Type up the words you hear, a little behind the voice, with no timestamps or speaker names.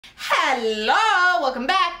Hello, welcome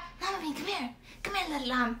back. Llamabean, come here. Come here, little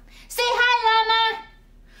llama. Say hi, llama.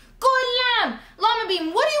 Good llama.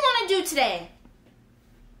 Llamabean, what do you want to do today?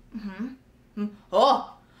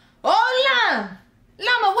 Oh, llama.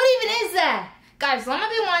 Llama, what even is that? Guys,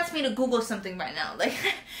 Llamabean wants me to Google something right now. Like,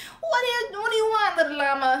 what do you want, little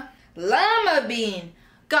llama? Llamabean.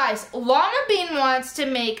 Guys, Llamabean wants to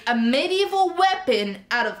make a medieval weapon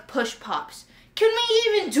out of push pops. Can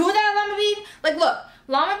we even do that, Llamabean? Like, look,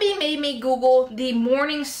 Llamabean made me Google the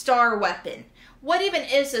Morning Star weapon. What even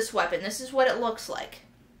is this weapon? This is what it looks like.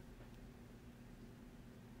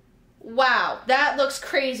 Wow, that looks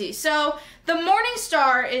crazy. So, the Morning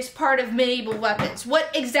Star is part of medieval weapons. What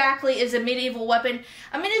exactly is a medieval weapon?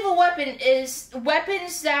 A medieval weapon is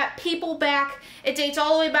weapons that people it dates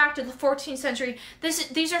all the way back to the 14th century.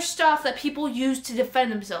 These are stuff that people used to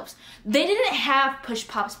defend themselves. They didn't have push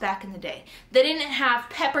pops back in the day. They didn't have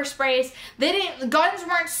pepper sprays. Guns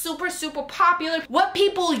weren't super popular. What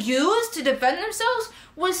people used to defend themselves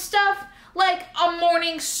was stuff like a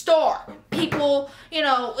morning star. People, you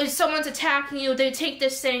know, if someone's attacking you, they take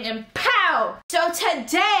this thing and pow! So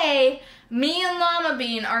today, me and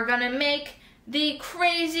Llamabean are gonna make the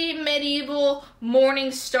crazy medieval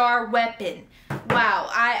morning star weapon. Wow,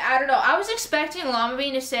 I don't know. I was expecting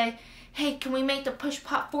Llamabean to say, hey, can we make the push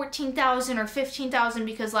pop 14,000 or 15,000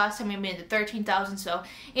 because last time we made it 13,000, so,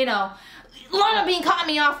 you know, Llamabean caught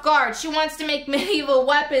me off guard. She wants to make medieval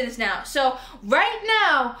weapons now. So right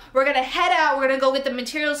now, we're going to head out. We're going to go get the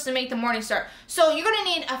materials to make the Morning Star. So you're going to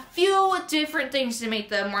need a few different things to make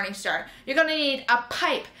the Morning Star. You're going to need a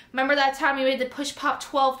pipe. Remember that time we made the push pop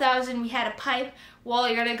 12,000? We had a pipe? Well,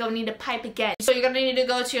 you're going to need a pipe again. So you're going to need to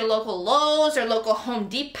go to your local Lowe's or local Home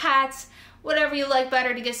Depots. Whatever you like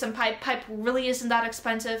better to get some pipe. Pipe really isn't that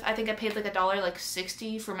expensive. I think I paid like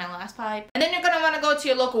 $1.60 for my last pipe. And then you're going to want to go to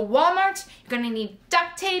your local Walmart. You're going to need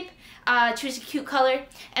duct tape. Choose a cute color.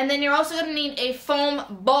 And then you're also going to need a foam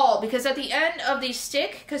ball, because at the end of the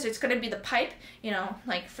stick, because it's going to be the pipe, you know,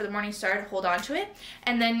 like for the Morning Star to hold on to it.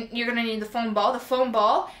 And then you're going to need the foam ball. The foam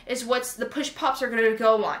ball is what the push pops are going to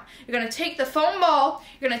go on. You're going to take the foam ball,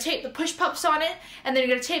 you're going to tape the push pops on it, and then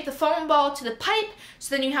you're going to tape the foam ball to the pipe,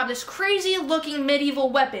 so then you have this crazy looking medieval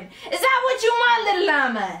weapon. Is that what you want, little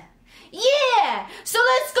llama? Yeah! So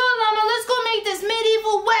let's go, llama, let's go make this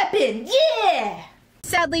medieval weapon. Yeah!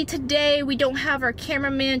 Sadly, today we don't have our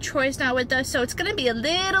cameraman. Troy's not with us, so it's gonna be a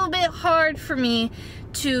little bit hard for me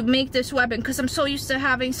to make this weapon because I'm so used to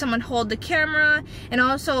having someone hold the camera and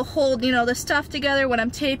also hold, you know, the stuff together when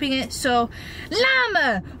I'm taping it. So,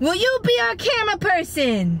 llama, will you be our camera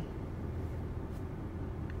person?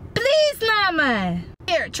 Please, llama.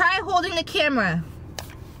 Here, try holding the camera.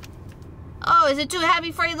 Oh, is it too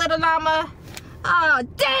heavy for you, little llama? Oh,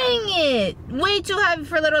 dang it! Way too heavy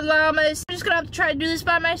for little llamas. I'm just gonna have to try to do this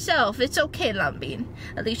by myself. It's okay, Llamabean.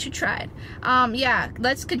 At least you tried. Yeah,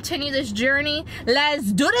 let's continue this journey.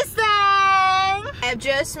 Let's do this thing! I've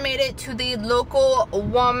just made it to the local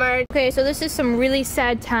Walmart. Okay, so this is some really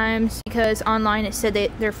sad times because online it said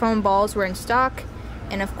that their foam balls were in stock.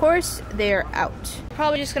 And of course, they're out.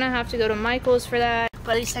 Probably just gonna have to go to Michael's for that.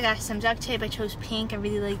 But at least I got some duct tape. I chose pink. I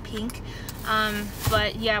really like pink.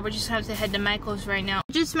 But yeah, we're just gonna have to head to Michael's right now.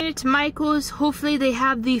 Just made it to Michael's. Hopefully they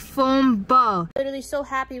have the foam ball. Literally so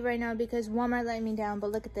happy right now because Walmart let me down.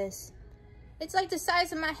 But look at this. It's like the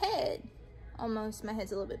size of my head. Almost. My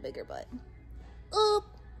head's a little bit bigger, but oop.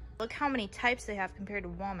 Look how many types they have compared to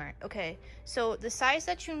Walmart. Okay, so the size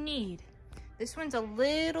that you need. This one's a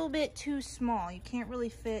little bit too small. You can't really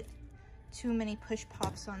fit too many push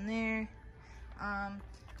pops on there.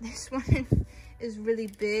 This one is really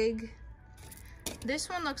big. This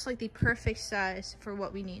one looks like the perfect size for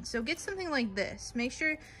what we need. So get something like this. Make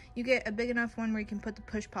sure you get a big enough one where you can put the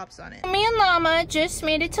push pops on it. Me and Llama just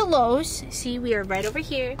made it to Lowe's. See, we are right over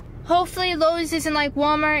here. Hopefully Lowe's isn't like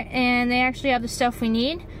Walmart and they actually have the stuff we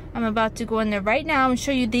need. I'm about to go in there right now and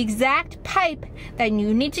show you the exact pipe that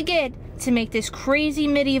you need to get to make this crazy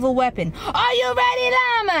medieval weapon. Are you ready,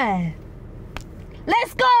 Llama?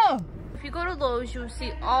 Let's go! If you go to Lowe's, you'll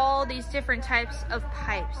see all these different types of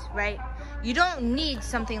pipes, right? You don't need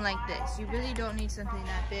something like this. You really don't need something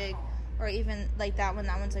that big, or even like that one.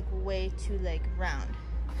 That one's like way too like round.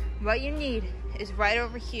 What you need is right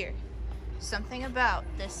over here. Something about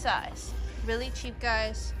this size. Really cheap,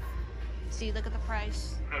 guys. See, look at the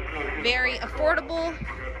price. Very affordable.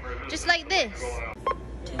 Just like this.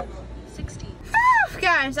 $2.60.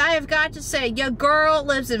 Guys, I have got to say, your girl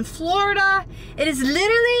lives in Florida. It is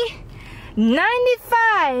literally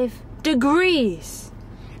 95 degrees.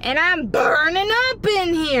 and I'm burning up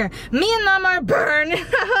in here. Me and Llama are burning.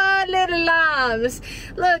 Little llamas.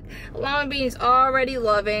 Look, Llamabean's already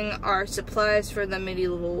loving our supplies for the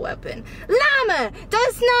medieval weapon. Llama,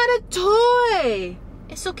 that's not a toy.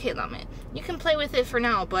 It's okay, Llama. You can play with it for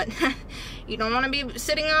now, but you don't want to be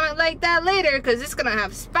sitting on it like that later because it's going to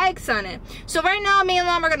have spikes on it. So right now, me and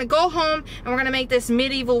Llama are going to go home and we're going to make this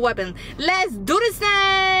medieval weapon. Let's do this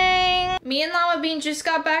thing! Me and Llamabean just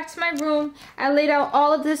got back to my room. I laid out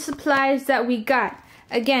all of the supplies that we got.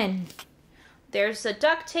 Again, there's the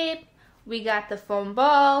duct tape. We got the foam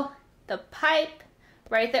ball, the pipe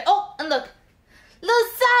right there. Oh, and look,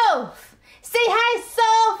 little Soph! Say hi,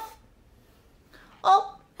 Soph!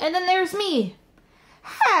 Oh, and then there's me.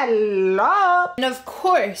 Hello! And of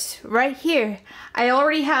course, right here, I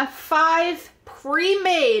already have 5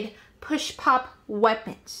 pre-made push-pop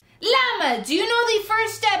weapons. Llama, do you know the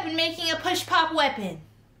first step in making a push-pop weapon?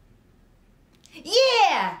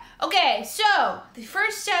 Yeah! Okay, so the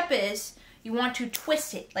first step is you want to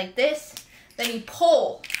twist it like this, then you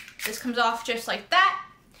pull. This comes off just like that.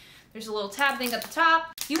 There's a little tab thing at the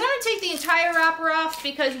top. You want to take the entire wrapper off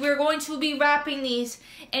because we're going to be wrapping these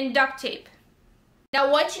in duct tape. Now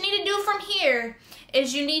what you need to do from here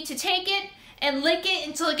is you need to take it and lick it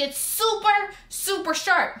until it gets super, super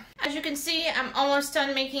sharp. As you can see, I'm almost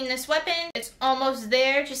done making this weapon. It's almost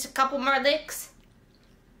there, just a couple more licks.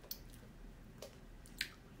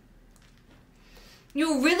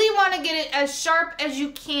 You really want to get it as sharp as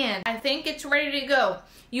you can. I think it's ready to go.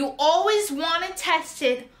 You always want to test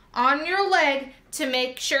it on your leg to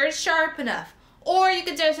make sure it's sharp enough. Or you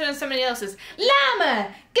can test it on somebody else's.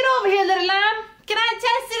 Llama, get over here, little lamb. Can I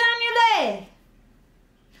test it on your leg?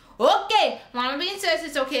 Okay, Llamabean says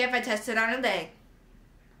it's okay if I test it on her leg.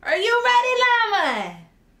 Are you ready, Llama?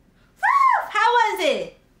 Woo! How was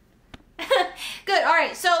it? Good,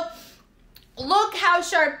 alright, so look how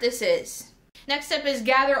sharp this is. Next step is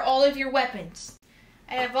gather all of your weapons.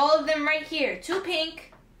 I have all of them right here. 2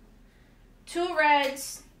 pink, 2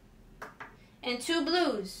 reds, and 2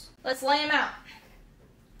 blues. Let's lay them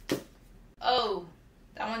out. Oh,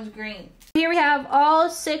 that one's green. Here we have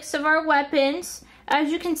all 6 of our weapons.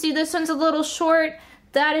 As you can see, this one's a little short.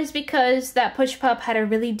 That is because that push pop had a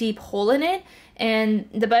really deep hole in it, and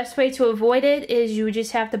the best way to avoid it is you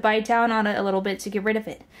just have to bite down on it a little bit to get rid of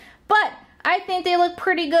it. But I think they look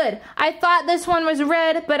pretty good. I thought this one was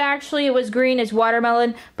red, but actually it was green as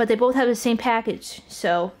watermelon, but they both have the same package,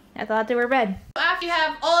 so I thought they were red. After you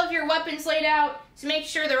have all of your weapons laid out to make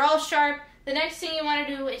sure they're all sharp, the next thing you want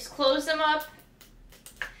to do is close them up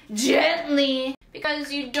gently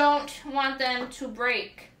because you don't want them to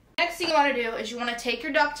break. Next thing you want to do is you want to take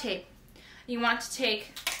your duct tape. You want to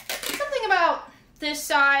take something about this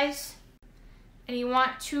size and you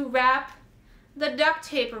want to wrap the duct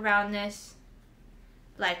tape around this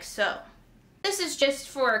like so. This is just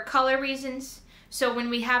for color reasons, so when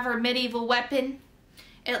we have our medieval weapon,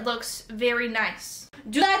 it looks very nice.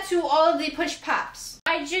 Do that to all of the push pops.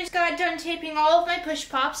 I just got done taping all of my push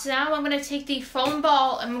pops. Now I'm going to take the foam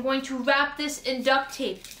ball and I'm going to wrap this in duct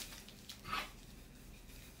tape.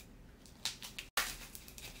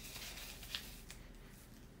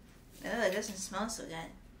 Oh, it doesn't smell so good.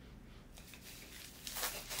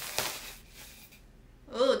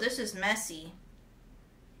 Oh, this is messy.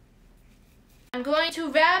 I'm going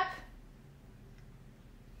to wrap.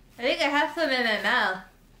 I think I have some in my mouth.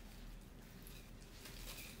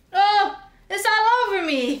 Oh, it's all over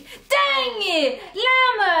me. Dang it,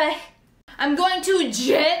 Llama. I'm going to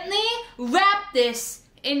gently wrap this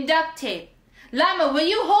in duct tape. Llama, will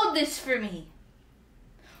you hold this for me?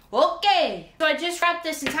 Okay. So I just wrapped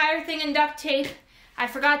this entire thing in duct tape. I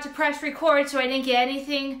forgot to press record, so I didn't get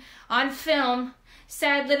anything on film.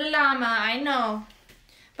 Sad little llama, I know.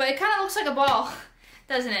 But it kind of looks like a ball,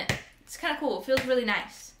 doesn't it? It's kind of cool. It feels really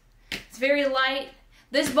nice. It's very light.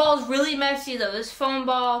 This ball is really messy though, this foam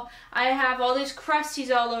ball. I have all these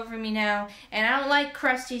crusties all over me now, and I don't like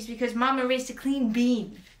crusties because Mama raised a clean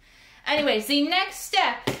bean. Anyways, the next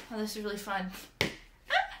step, oh, this is really fun.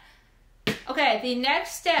 Okay, the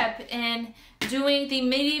next step in doing the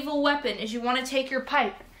medieval weapon is you want to take your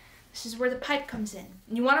pipe. This is where the pipe comes in.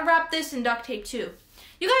 And you want to wrap this in duct tape too.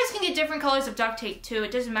 You guys can get different colors of duct tape too.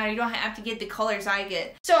 It doesn't matter. You don't have to get the colors I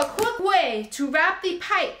get. So a quick way to wrap the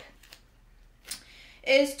pipe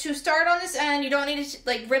is to start on this end. You don't need to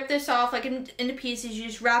like rip this off like into pieces. You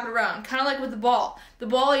just wrap it around, kind of like with the ball. The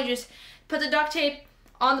ball, you just put the duct tape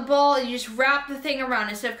on the ball and you just wrap the thing around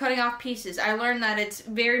instead of cutting off pieces. I learned that it's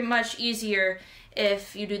very much easier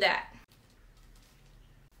if you do that.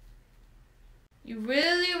 You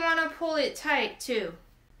really want to pull it tight too.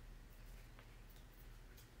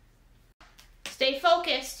 Stay Stay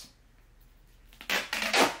focused.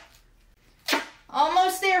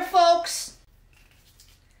 Almost there, folks.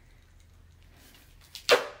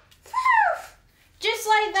 Just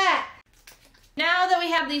like that. Now that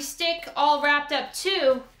we have the stick all wrapped up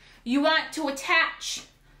too, you want to attach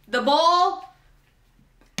the ball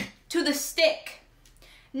to the stick.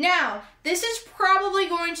 Now, this is probably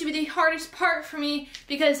going to be the hardest part for me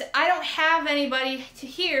because I don't have anybody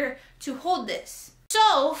here to hold this.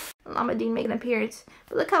 Soph! Llama Dean making an appearance.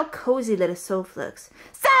 But look how cozy little Soph looks.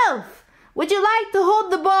 Soph! Would you like to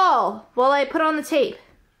hold the ball while I put on the tape?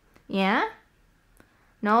 Yeah?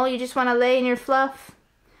 No, you just want to lay in your fluff?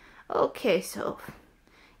 Okay, Soph.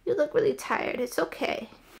 You look really tired. It's okay.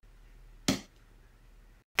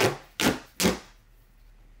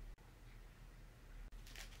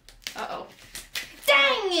 Uh-oh.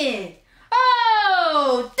 Dang it!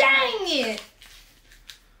 Oh, dang it!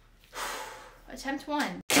 Attempt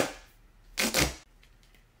 1.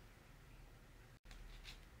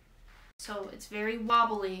 So it's very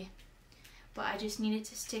wobbly, but I just need it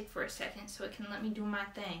to stick for a second so it can let me do my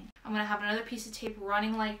thing. I'm gonna have another piece of tape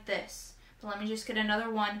running like this, but let me just get another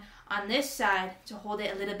one on this side to hold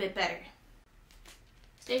it a little bit better.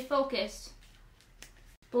 Stay focused.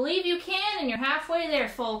 Believe you can, and you're halfway there,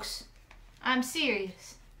 folks. I'm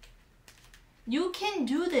serious. You can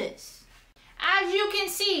do this. As you can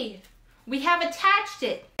see, we have attached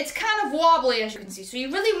it. It's kind of wobbly, as you can see, so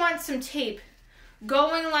you really want some tape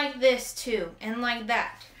going like this too, and like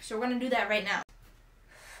that. So we're gonna do that right now.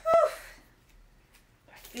 Whew.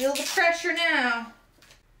 I feel the pressure now.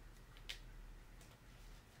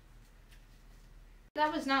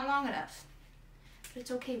 That was not long enough, but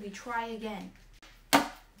it's okay, we try again.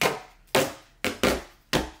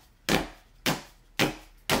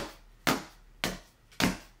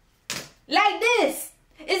 Like this.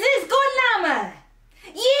 Is this good, Llama?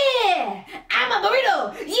 Yeah! I'm a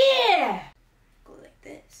burrito! Yeah! Go like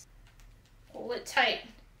this. Hold it tight.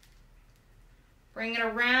 Bring it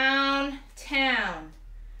around town.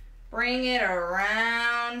 Bring it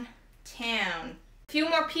around town. A few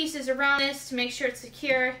more pieces around this to make sure it's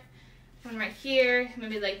secure. One right here,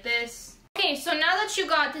 maybe like this. Okay, so now that you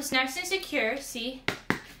got this nice and secure, see?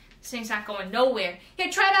 This thing's not going nowhere.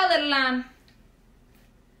 Here, try it out, little lamb.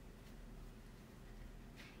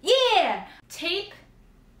 Yeah! Tape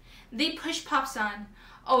the push pops on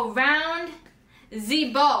around the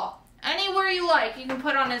ball. Anywhere you like. You can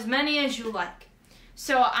put on as many as you like.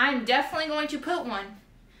 So I'm definitely going to put one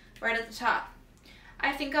right at the top.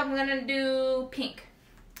 I think I'm going to do pink.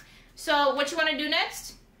 So what you want to do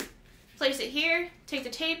next? Place it here, take the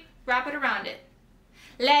tape, wrap it around it.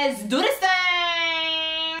 Let's do this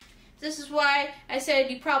thing! This is why I said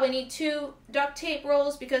you probably need 2 duct tape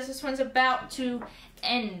rolls because this one's about to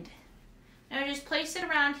end. Now just place it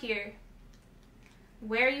around here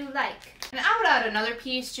where you like. And I would add another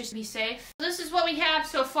piece just to be safe. This is what we have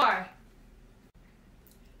so far.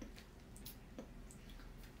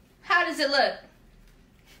 How does it look?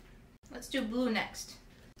 Let's do blue next.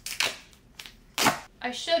 I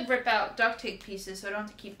should rip out duct tape pieces so I don't have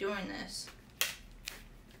to keep doing this.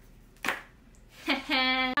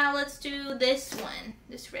 Now let's do this one,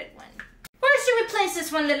 this red one. Where should we place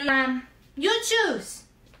this one, little lamb? You choose.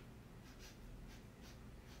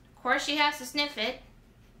 Of course she has to sniff it.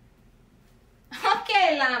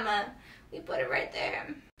 Okay, llama. We put it right there.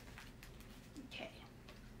 Okay.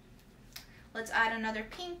 Let's add another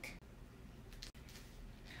pink.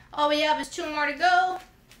 All we have is 2 more to go.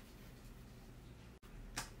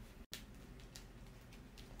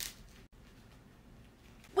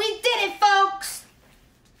 We did it, folks!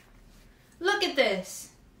 Look at this.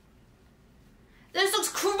 This looks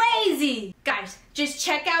crazy! Guys, just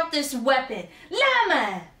check out this weapon.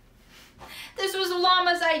 Llama! This was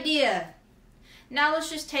Llama's idea. Now let's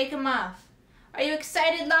just take him off. Are you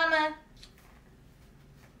excited, Llama?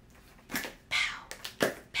 Pow, pow,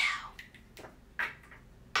 pow.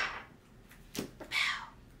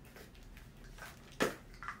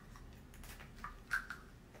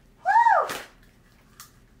 Woo!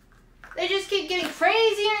 They just keep getting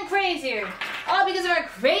crazier and crazier. All because of our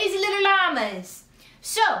crazy little llamas.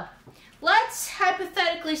 So, let's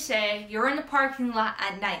hypothetically say you're in the parking lot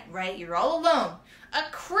at night, right? You're all alone. A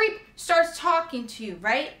creep starts talking to you,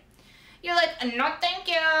 right? You're like, no thank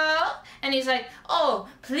you. And he's like, oh,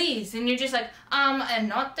 please. And you're just like,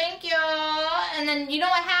 no thank you. And then you know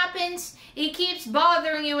what happens? He keeps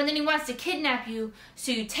bothering you and then he wants to kidnap you.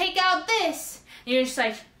 So you take out this and you're just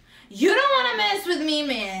like, you don't want to mess with me,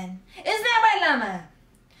 man. Isn't that right, llama?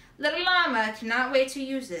 Little llama cannot wait to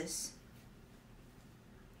use this.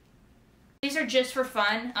 These are just for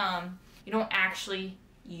fun. You don't actually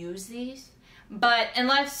use these. But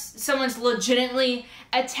unless someone's legitimately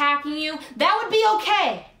attacking you, that would be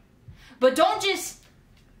okay. But don't just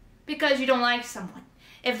because you don't like someone.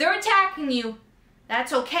 If they're attacking you,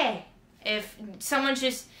 that's okay. If someone's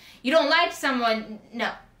just, you don't like someone,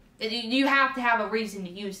 no. You have to have a reason to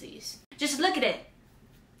use these. Just look at it.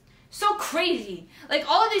 So crazy. Like,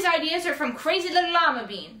 all of these ideas are from crazy little Llama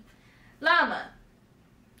Bean. Llama,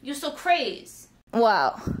 you're so crazy.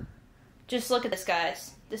 Wow. Just look at this,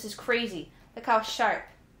 guys. This is crazy. Look how sharp.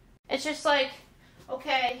 It's just like,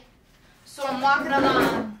 okay, so I'm walking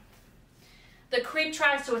along. The creep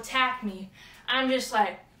tries to attack me. I'm just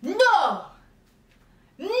like, no!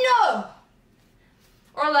 No!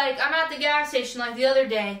 Or like, I'm at the gas station like the other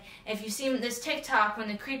day. If you see this TikTok when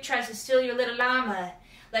the creep tries to steal your little llama,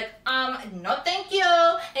 like, no thank you.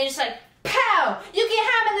 And it's like, pow! You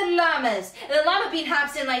can't have my little llamas. And the Llama Bean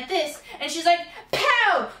hops in like this, and she's like,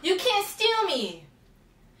 pow! You can't steal me.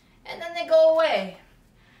 And then they go away.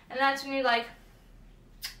 And that's when you're like,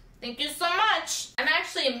 thank you so much. I'm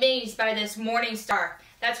actually amazed by this morning star.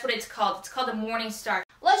 That's what it's called. It's called a morning star.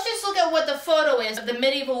 Let's just look at what the photo is of the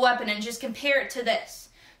medieval weapon and just compare it to this.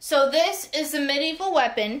 So this is the medieval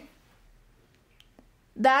weapon.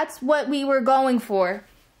 That's what we were going for.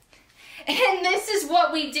 And this is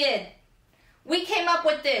what we did. We came up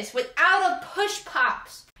with this without a push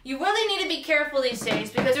pops. You really need to be careful these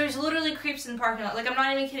days because there's literally creeps in the parking lot. Like, I'm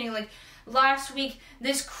not even kidding. Like, last week,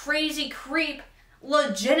 this crazy creep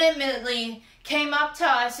legitimately came up to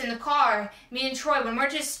us in the car, me and Troy, when we're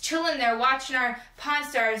just chilling there watching our Pawn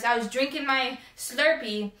Stars. I was drinking my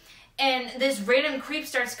Slurpee, and this random creep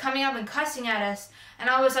starts coming up and cussing at us. And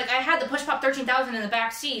I was like, I had the Push Pop 13,000 in the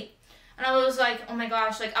back seat. And I was like, oh my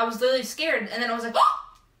gosh, like, I was literally scared. And then I was like, oh,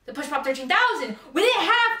 the Push Pop 13,000. We didn't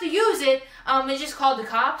have to use it. We just called the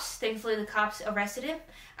cops. Thankfully, the cops arrested him.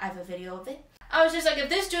 I have a video of it. I was just like, if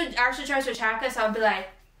this dude actually tries to attack us, I would be like,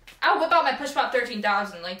 I would whip out my Push Pop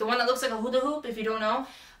 13,000. Like, the one that looks like a hula hoop, if you don't know.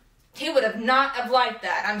 He would have not have liked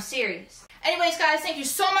that. I'm serious. Anyways, guys, thank you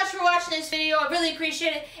so much for watching this video. I really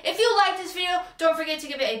appreciate it. If you liked this video, don't forget to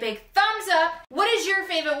give it a big thumbs up. What is your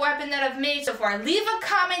favorite weapon that I've made so far? Leave a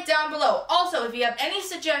comment down below. Also, if you have any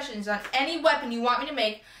suggestions on any weapon you want me to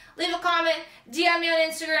make, leave a comment, DM me on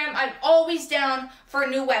Instagram. I'm always down for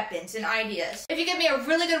new weapons and ideas. If you give me a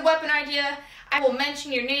really good weapon idea, I will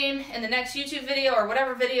mention your name in the next YouTube video or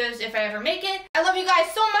whatever videos if I ever make it. I love you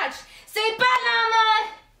guys so much. Say bye,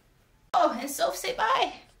 Llama. Oh, and Soph, say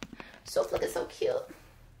bye. Soph looking so cute.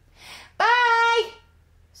 Bye,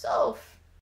 Soph.